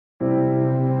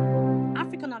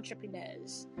African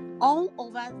entrepreneurs all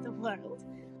over the world.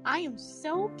 I am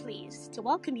so pleased to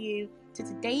welcome you to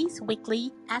today's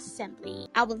weekly assembly.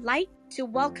 I would like to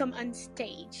welcome on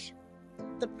stage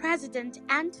the president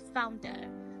and founder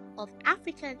of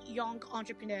African Young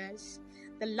Entrepreneurs,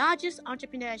 the largest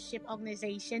entrepreneurship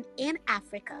organization in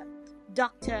Africa,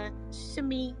 Dr.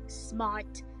 Sumi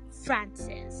Smart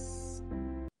Francis.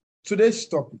 Today's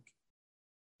topic,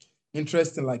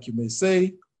 interesting like you may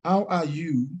say, how are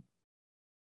you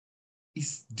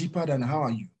is deeper than how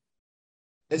are you.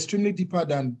 Extremely deeper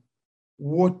than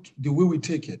the way we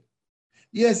take it.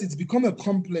 Yes, it's become a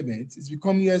compliment. It's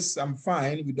become, yes, I'm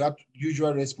fine with that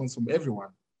usual response from everyone.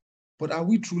 But are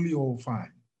we truly all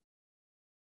fine?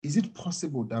 Is it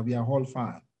possible that we are all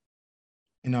fine?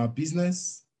 In our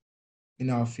business, in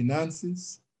our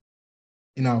finances,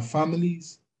 in our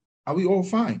families, are we all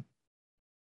fine?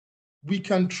 We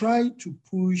can try to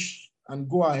push and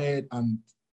go ahead and,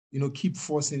 keep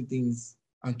forcing things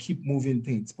and keep moving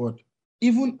things. But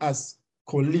even as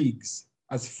colleagues,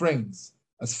 as friends,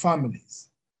 as families,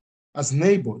 as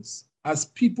neighbors, as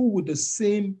people with the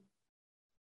same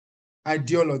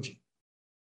ideology,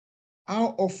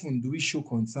 how often do we show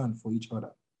concern for each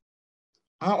other?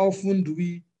 How often do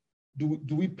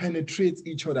we penetrate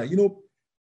each other?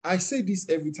 I say this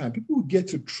every time. People will get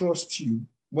to trust you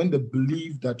when they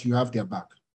believe that you have their back.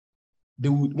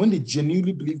 When they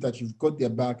genuinely believe that you've got their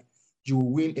back, you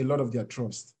will win a lot of their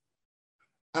trust.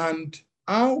 And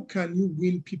how can you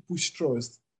win people's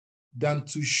trust than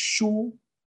to show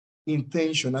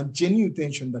intention and genuine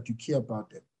intention that you care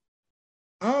about them?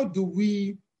 How do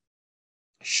we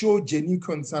show genuine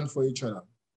concern for each other?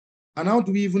 And how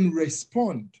do we even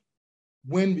respond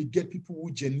when we get people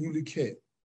who genuinely care?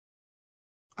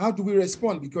 How do we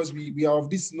respond? Because we are of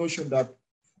this notion that,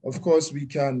 of course, we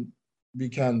can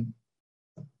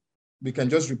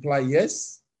just reply,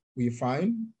 yes, we're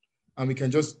fine, and we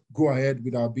can just go ahead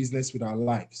with our business, with our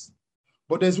lives.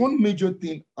 But there's one major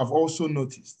thing I've also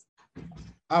noticed.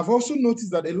 I've also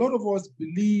noticed that a lot of us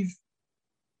believe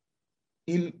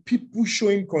in people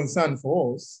showing concern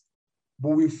for us,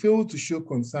 but we fail to show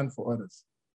concern for others.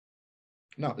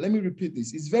 Now, let me repeat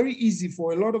this. It's very easy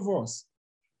for a lot of us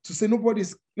to say,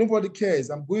 nobody cares.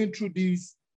 I'm going through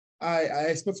this. I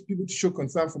expect people to show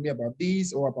concern for me about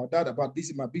this or about that, about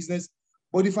this in my business.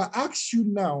 But if I ask you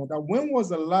now that when was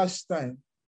the last time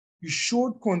you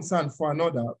showed concern for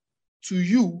another, to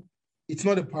you, it's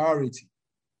not a priority.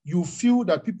 You feel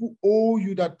that people owe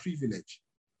you that privilege,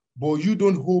 but you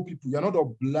don't owe people. You're not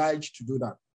obliged to do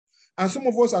that. And some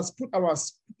of us have put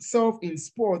ourselves in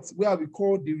sports where we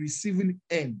call the receiving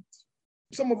end.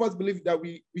 Some of us believe that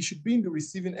we should be in the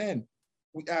receiving end.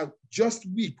 We are just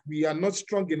weak. We are not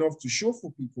strong enough to show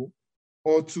for people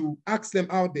or to ask them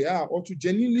how they are or to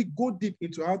genuinely go deep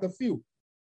into how they feel.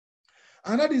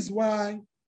 And that is why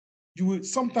you will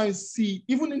sometimes see,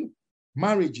 even in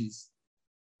marriages,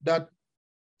 that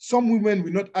some women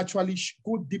will not actually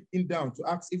go deep down to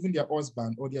ask even their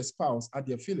husband or their spouse how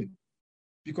they're feeling.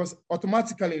 Because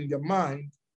automatically in their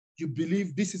mind, you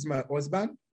believe this is my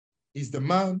husband, he's the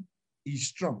man, he's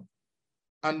strong.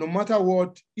 And no matter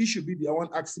what, he should be the one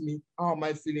asking me, how am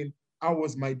I feeling? How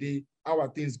was my day? How are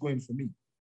things going for me?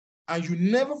 And you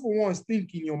never for once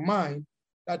think in your mind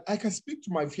that I can speak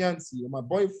to my fiancé or my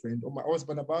boyfriend or my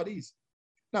husband about this.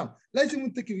 Now, let's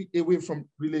even take it away from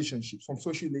relationships, from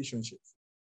social relationships.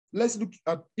 Let's look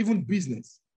at even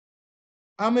business.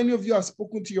 How many of you have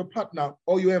spoken to your partner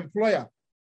or your employer?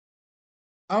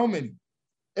 How many?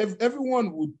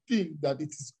 Everyone would think that it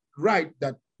is right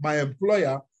that my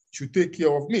employer should take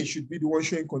care of me, should be the one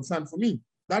showing concern for me.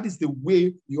 That is the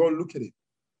way we all look at it.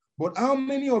 But how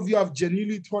many of you have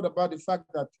genuinely thought about the fact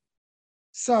that,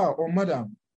 sir or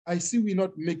madam, I see we're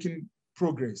not making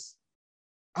progress.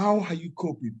 How are you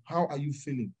coping? How are you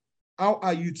feeling? How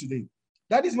are you today?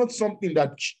 That is not something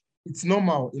that it's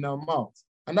normal in our mouth.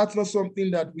 And that's not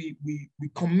something that we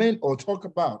comment or talk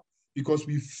about because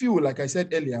we feel, like I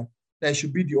said earlier, that it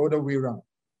should be the other way around.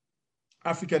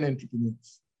 African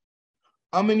entrepreneurs.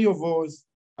 How many of us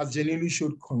have genuinely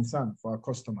showed concern for our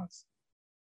customers?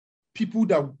 People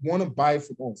that want to buy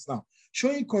from us. Now,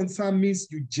 showing concern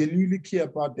means you genuinely care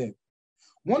about them.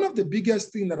 One of the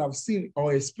biggest things that I've seen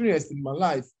or experienced in my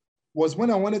life was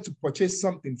when I wanted to purchase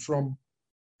something from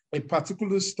a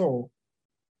particular store,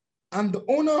 and the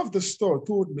owner of the store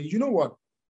told me, you know what,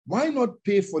 why not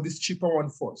pay for this cheaper one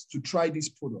first to try this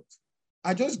product?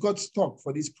 I just got stock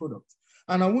for this product,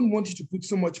 and I wouldn't want you to put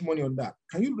so much money on that.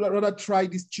 Can you rather try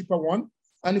this cheaper one?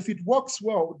 And if it works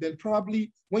well, then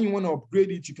probably when you want to upgrade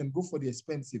it, you can go for the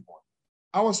expensive one.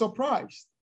 I was surprised.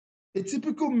 A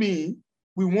typical me,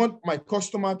 we want my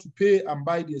customer to pay and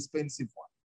buy the expensive one.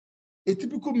 A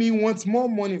typical me wants more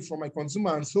money from my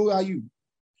consumer, and so are you.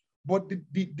 But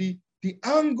the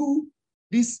angle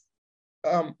this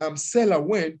seller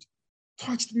went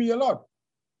touched me a lot.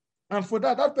 And for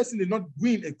that, that person did not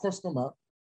win a customer.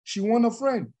 She won a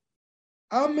friend.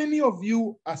 How many of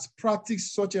you has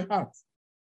practiced such a heart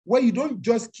where you don't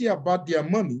just care about their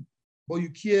money, but you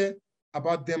care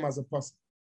about them as a person?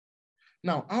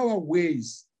 Now, our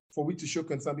ways for we to show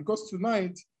concern, because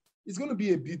tonight it's going to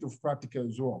be a bit of practical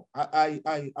as well.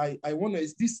 I wonder,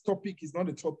 this topic is not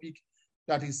a topic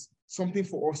that is something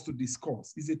for us to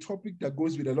discuss. It's a topic that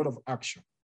goes with a lot of action.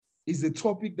 It's a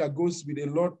topic that goes with a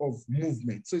lot of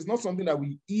movement. So it's not something that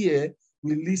we hear,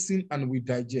 we listen, and we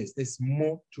digest. There's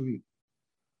more to it.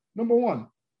 Number one,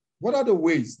 what are the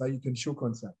ways that you can show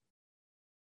concern?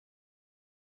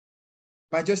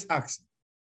 By just asking.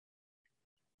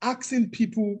 Asking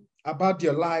people about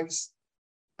their lives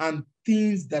and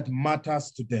things that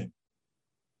matters to them.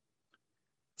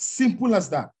 Simple as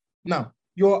that. Now,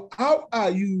 your how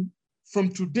are you from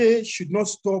today should not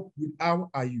stop with how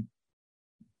are you.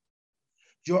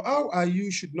 Your how are you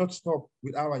should not stop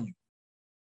with how are you.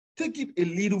 Take it a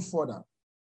little further.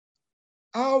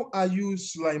 How are you,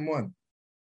 Sulaiman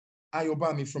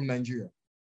Ayobami from Nigeria?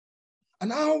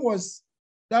 And how was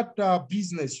that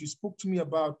business you spoke to me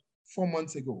about 4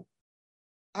 months ago?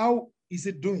 How is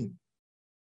it doing?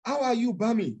 How are you,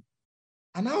 Bami?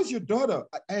 And how's your daughter?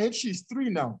 I heard she's 3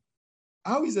 now.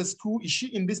 How is the school? Is she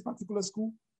in this particular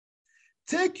school?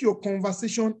 Take your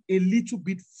conversation a little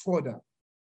bit further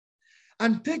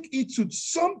and take it to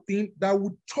something that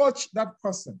would touch that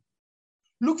person.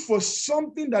 Look for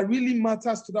something that really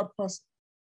matters to that person.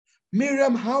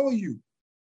 Miriam, how are you?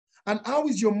 And how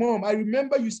is your mom? I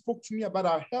remember you spoke to me about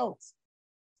her health.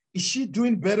 Is she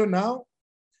doing better now?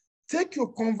 Take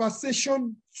your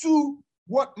conversation to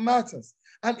what matters.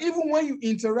 And even when you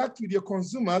interact with your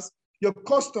consumers, your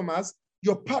customers,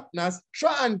 your partners,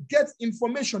 try and get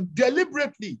information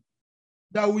deliberately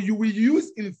that you will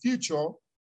use in the future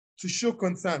to show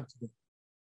concern to them.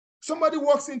 Somebody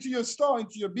walks into your store,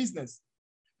 into your business.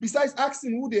 Besides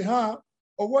asking who they are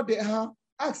or what they are,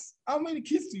 ask, how many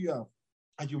kids do you have?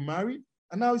 Are you married?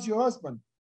 And how's your husband?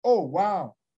 Oh,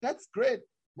 wow, that's great.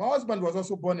 My husband was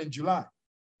also born in July.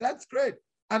 That's great.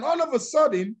 And all of a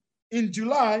sudden, in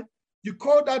July, you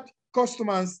called that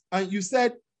customers and you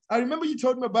said, I remember you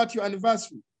told me about your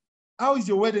anniversary. How is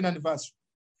your wedding anniversary?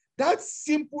 That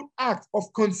simple act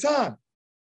of concern,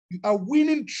 you are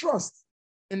winning trust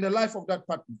in the life of that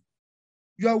partner.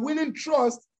 You are winning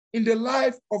trust in the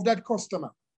life of that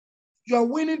customer. You are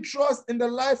winning trust in the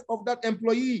life of that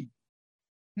employee.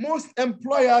 Most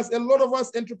employers, a lot of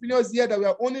us entrepreneurs here that we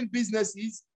are owning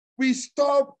businesses, we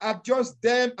stop at just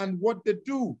them and what they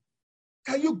do.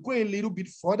 Can you go a little bit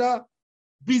further?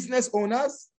 Business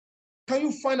owners, can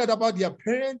you find out about their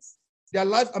parents, their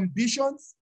life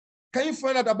ambitions? Can you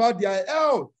find out about their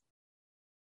health?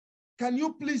 Can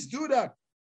you please do that?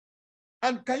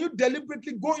 And can you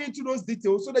deliberately go into those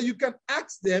details so that you can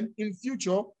ask them in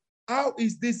future, how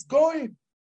is this going?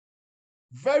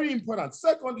 Very important.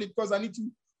 Secondly, because I need to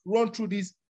run through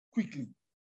this quickly,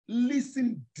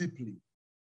 listen deeply.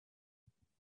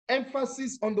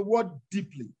 Emphasis on the word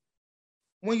deeply.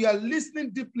 When you are listening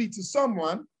deeply to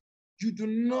someone, you do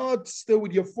not stay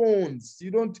with your phones.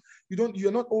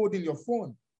 You're not holding your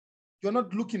phone. You're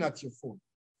not looking at your phone.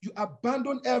 You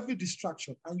abandon every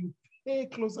distraction and you pay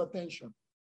close attention.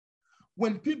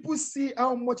 When people see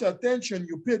how much attention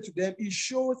you pay to them, it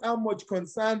shows how much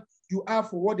concern you have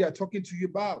for what they are talking to you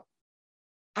about.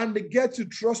 And they get to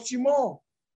trust you more.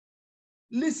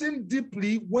 Listen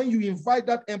deeply when you invite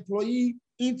that employee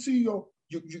into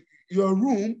your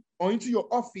room or into your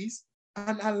office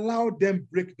and allow them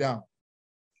break down.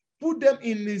 Put them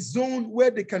in a zone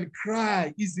where they can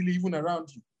cry easily even around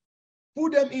you.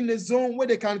 Put them in a zone where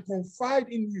they can confide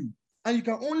in you. And you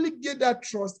can only get that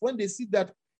trust when they see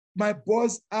that my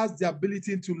boss has the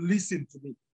ability to listen to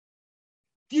me.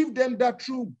 Give them that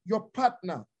room, your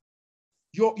partner,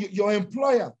 your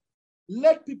employer.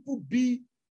 Let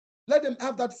them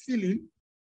have that feeling,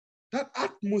 that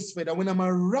atmosphere that when I'm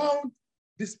around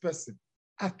this person,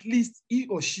 at least he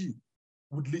or she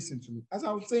would listen to me. As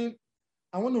I was saying,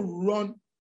 I want to run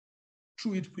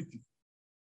through it quickly.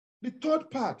 The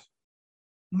third part,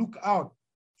 look out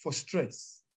for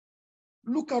stress.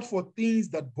 Look out for things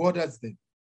that bothers them.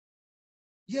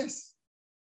 Yes,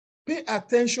 pay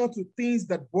attention to things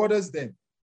that bothers them.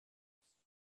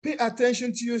 Pay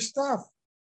attention to your staff.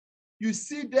 You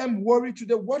see them worried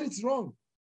today. What is wrong?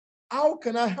 How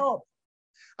can I help?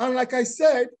 And like I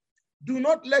said, do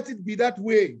not let it be that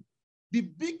way. The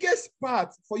biggest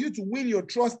part for you to win your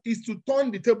trust is to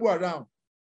turn the table around.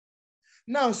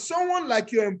 Now, someone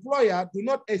like your employer do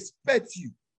not expect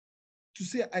you to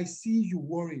say, I see you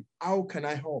worried. How can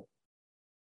I help?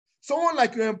 Someone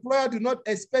like your employer do not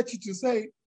expect you to say,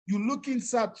 you looking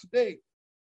sad today.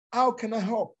 How can I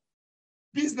help?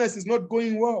 Business is not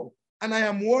going well, and I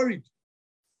am worried.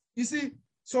 You see,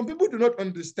 some people do not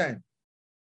understand.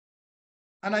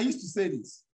 And I used to say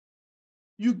this.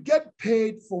 You get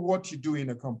paid for what you do in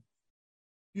a company.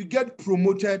 You get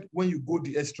promoted when you go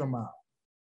the extra mile.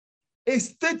 A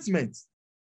statement,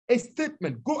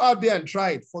 go out there and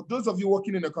try it. For those of you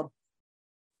working in a company,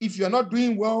 if you're not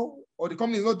doing well, or the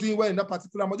company is not doing well in that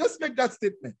particular month, just make that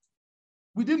statement.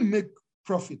 We didn't make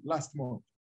profit last month.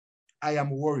 I am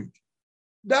worried.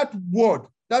 That word,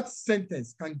 that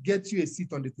sentence can get you a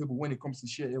seat on the table when it comes to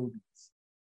share evidence.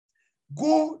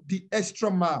 Go the extra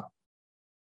mile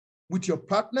with your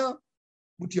partner,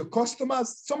 with your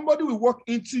customers. Somebody will walk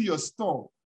into your store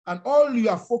and all you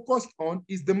are focused on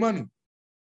is the money.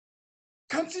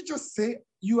 Can't you just say,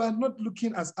 you are not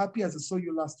looking as happy as I saw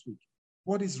you last week?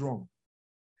 What is wrong?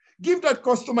 Give that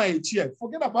customer a chair.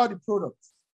 Forget about the product.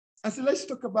 And say, let's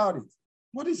talk about it.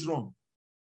 What is wrong?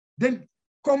 Then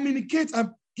communicate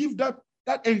and give that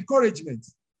encouragement,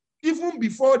 even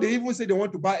before they even say they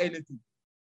want to buy anything.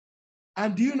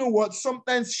 And do you know what?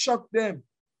 Sometimes shock them.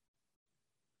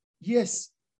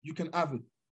 Yes, you can have it.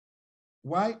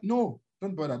 Why? No,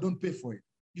 don't bother. Don't pay for it.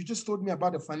 You just told me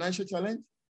about the financial challenge.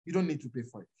 You don't need to pay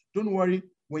for it. Don't worry.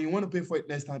 When you want to pay for it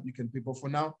next time, you can pay. But for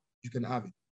now, you can have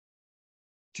it.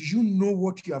 Do you know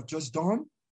what you have just done?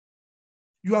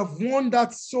 You have won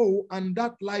that soul and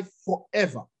that life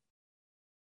forever.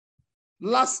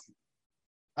 Lastly,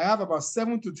 I have about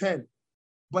 7 to 10,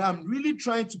 but I'm really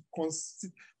trying to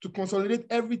consolidate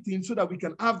everything so that we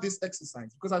can have this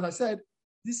exercise. Because as I said,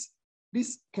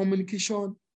 this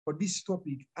communication or this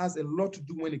topic has a lot to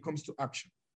do when it comes to action.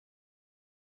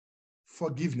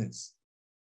 Forgiveness.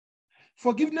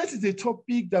 Forgiveness is a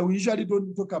topic that we usually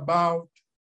don't talk about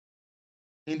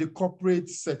in the corporate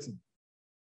setting.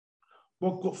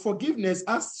 But forgiveness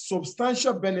has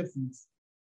substantial benefits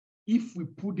if we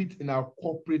put it in our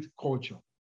corporate culture.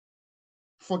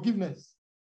 Forgiveness.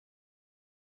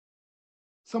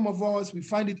 Some of us, we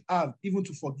find it hard even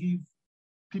to forgive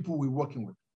people we're working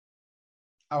with.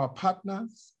 Our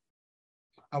partners,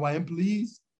 our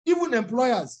employees, even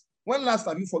employers. When last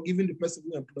have you forgiven the person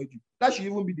who employed you? That should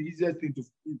even be the easiest thing to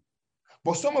forgive.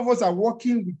 But some of us are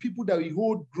working with people that we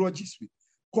hold grudges with.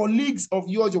 Colleagues of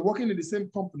yours, you're working in the same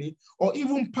company, or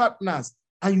even partners,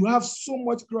 and you have so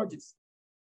much grudges.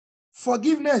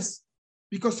 Forgiveness,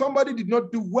 because somebody did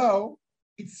not do well,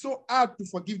 it's so hard to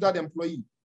forgive that employee.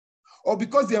 Or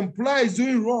because the employer is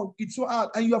doing wrong, it's so hard.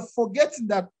 And you are forgetting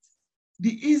that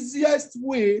the easiest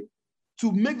way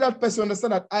to make that person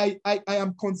understand that I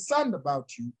am concerned about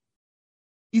you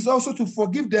is also to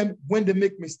forgive them when they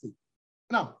make mistakes.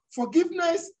 Now,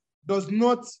 forgiveness does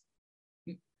not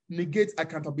negate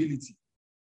accountability.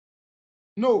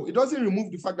 No, it doesn't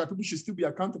remove the fact that people should still be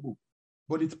accountable,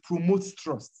 but it promotes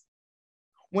trust.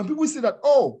 When people say that,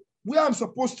 oh, where I'm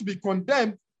supposed to be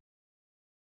condemned,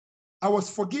 I was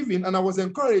forgiven and I was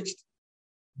encouraged,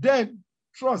 then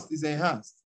trust is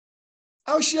enhanced.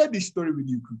 I'll share this story with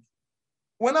you quick.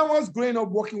 When I was growing up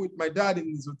working with my dad in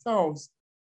his hotels,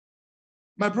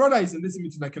 my brother is in this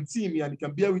meeting. I can see him and he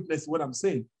can bear witness to what I'm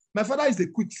saying. My father is a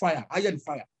quick fire, iron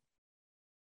fire.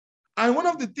 And one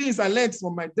of the things I learned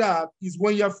from my dad is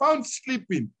when you're found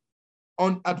sleeping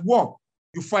at work,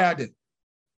 you fire them.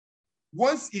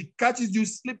 Once he catches you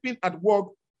sleeping at work,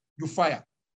 you fire.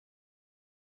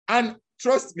 And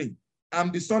trust me,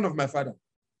 I'm the son of my father.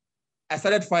 I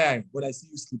started firing, but I see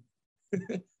you sleep.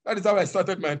 That is how I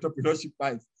started my entrepreneurship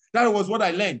life. That was what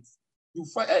I learned. You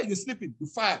fire, hey, you're sleeping, you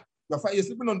fire. You're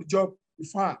sleeping on the job, you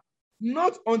fire.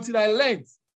 Not until I learned,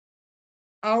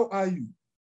 how are you?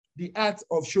 The art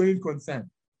of showing concern.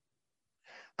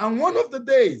 And one of the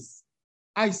days,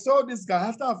 I saw this guy,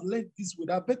 after I've learned this with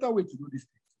a better way to do this.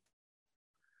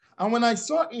 And when I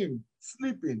saw him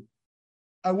sleeping,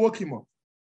 I woke him up.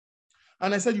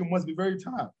 And I said, you must be very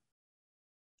tired.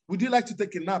 Would you like to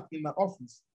take a nap in my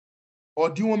office? Or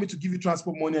do you want me to give you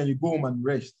transport money and you go home and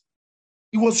rest?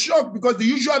 He was shocked because the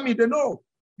usual me, they know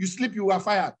you sleep, you are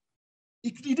fired.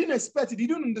 He didn't expect it. He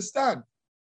didn't understand.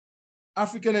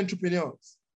 African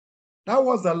entrepreneurs. That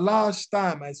was the last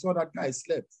time I saw that guy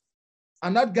slept.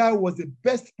 And that guy was the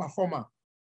best performer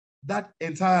that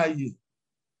entire year.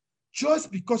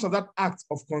 Just because of that act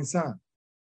of concern,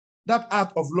 that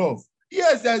act of love.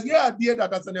 Yes, there's the idea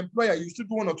that as an employer, you should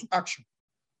do 1 or 2 actions.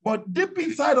 But deep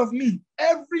inside of me,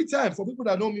 every time, for people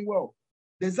that know me well,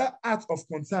 there's that act of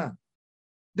concern.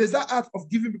 There's that act of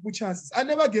giving people chances. I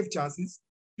never gave chances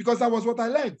because that was what I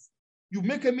learned. You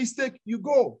make a mistake, you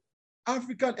go.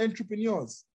 African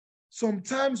entrepreneurs,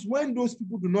 sometimes when those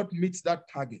people do not meet that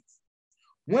target,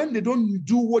 when they don't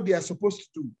do what they are supposed to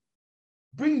do,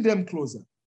 bring them closer.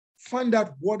 Find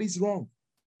out what is wrong.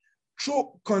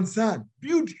 Show concern,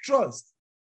 build trust,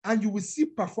 and you will see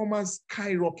performance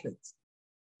skyrocket.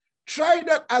 Try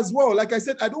that as well. Like I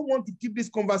said, I don't want to keep this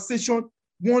conversation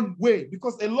one way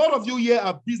because a lot of you here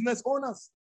are business owners.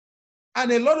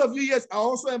 And a lot of you here are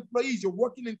also employees. You're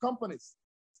working in companies.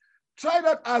 Try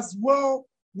that as well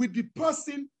with the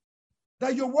person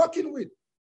that you're working with.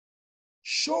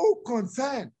 Show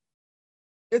concern.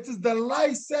 It is the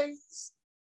license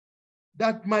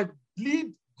that might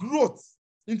lead growth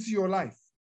into your life.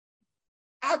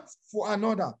 Act for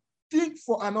another. Think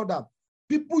for another.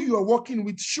 People you are working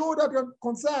with, show that you're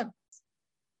concerned.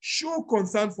 Show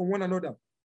concern for one another.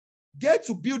 Get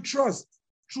to build trust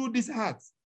through this heart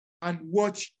and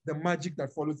watch the magic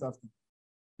that follows after.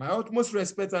 My utmost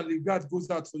respect and regard goes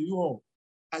out for you all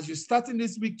as you're starting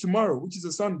this week tomorrow, which is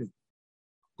a Sunday.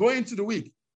 Go into the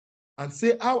week and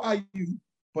say, how are you?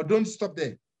 But don't stop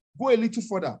there. Go a little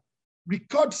further.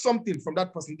 Record something from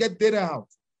that person. Get data out.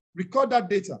 Record that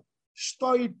data.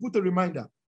 Store it, put a reminder,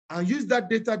 and use that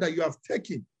data that you have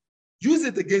taken. Use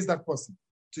it against that person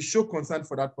to show concern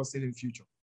for that person in future.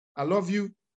 I love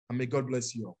you, and may God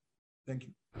bless you all. Thank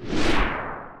you.